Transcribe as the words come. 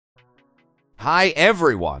Hi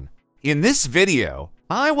everyone! In this video,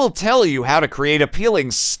 I will tell you how to create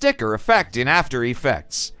appealing sticker effect in After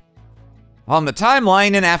Effects. On the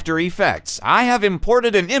timeline in After Effects, I have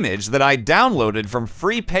imported an image that I downloaded from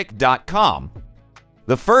freepik.com.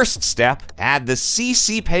 The first step, add the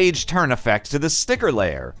CC page turn effect to the sticker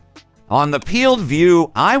layer. On the peeled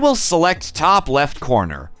view, I will select top left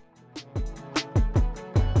corner.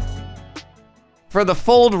 For the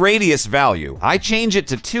fold radius value, I change it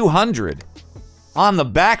to 200. On the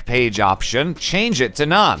back page option, change it to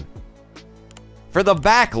none. For the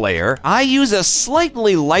back layer, I use a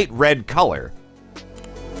slightly light red color.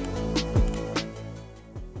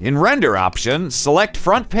 In render option, select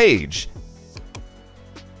front page.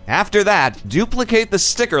 After that, duplicate the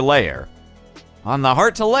sticker layer. On the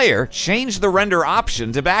heart to layer, change the render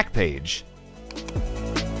option to back page.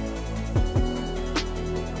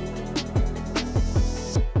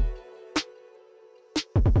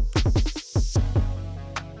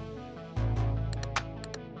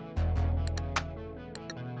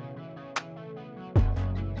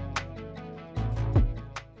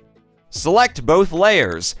 Select both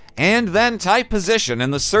layers, and then type position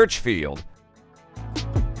in the search field.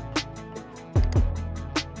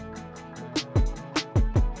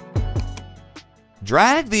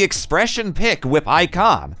 Drag the expression pick whip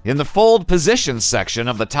icon in the fold position section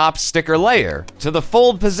of the top sticker layer to the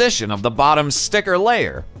fold position of the bottom sticker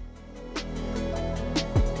layer.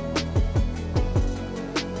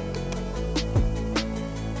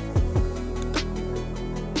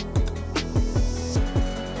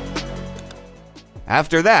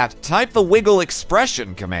 After that, type the wiggle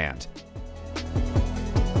expression command.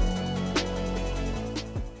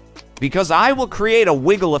 Because I will create a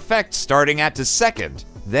wiggle effect starting at the second,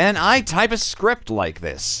 then I type a script like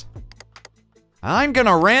this. I'm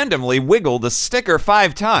gonna randomly wiggle the sticker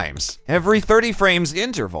 5 times, every 30 frames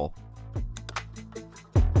interval.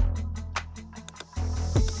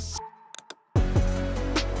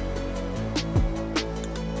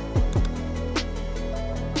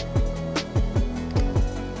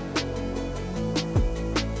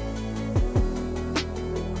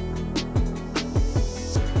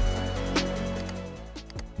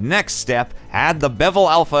 Next step, add the Bevel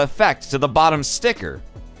Alpha effect to the bottom sticker.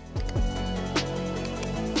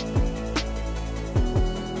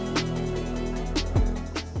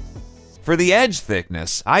 For the edge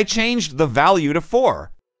thickness, I changed the value to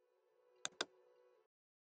 4.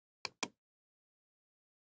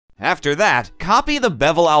 After that, copy the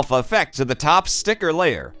Bevel Alpha effect to the top sticker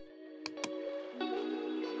layer.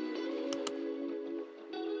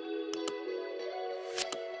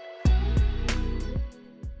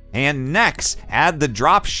 And next, add the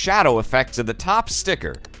drop shadow effect to the top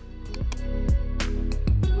sticker.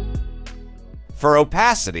 For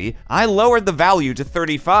opacity, I lowered the value to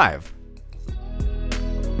 35.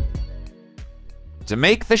 To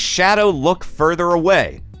make the shadow look further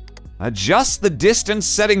away, adjust the distance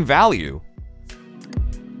setting value.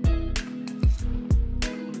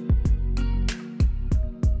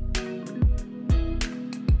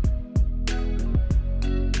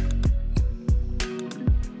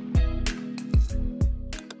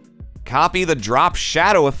 Copy the drop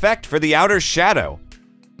shadow effect for the outer shadow.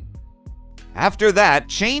 After that,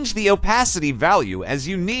 change the opacity value as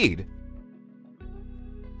you need.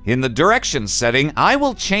 In the direction setting, I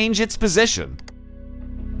will change its position.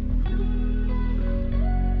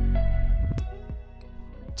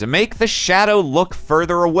 To make the shadow look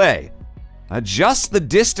further away, adjust the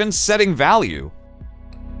distance setting value.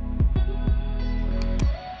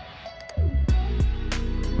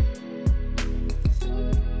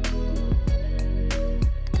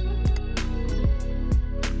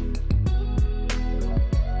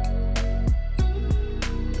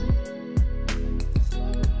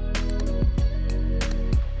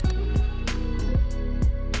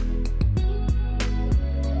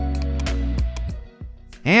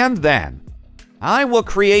 And then, I will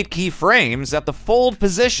create keyframes at the fold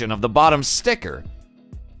position of the bottom sticker.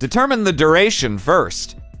 Determine the duration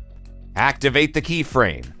first. Activate the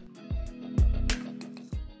keyframe.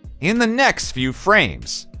 In the next few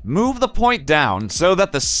frames, move the point down so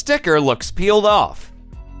that the sticker looks peeled off.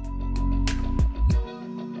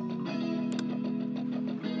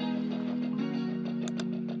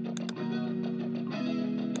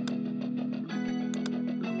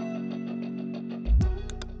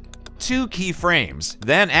 Two keyframes,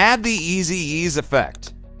 then add the Easy Ease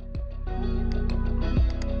effect.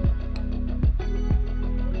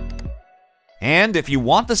 And if you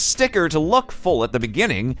want the sticker to look full at the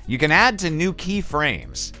beginning, you can add to new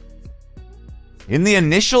keyframes. In the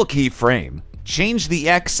initial keyframe, change the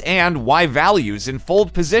X and Y values in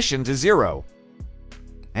fold position to 0.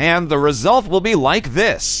 And the result will be like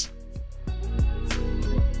this.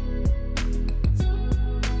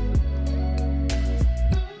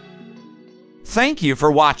 Thank you for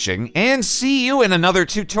watching, and see you in another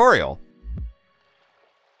tutorial.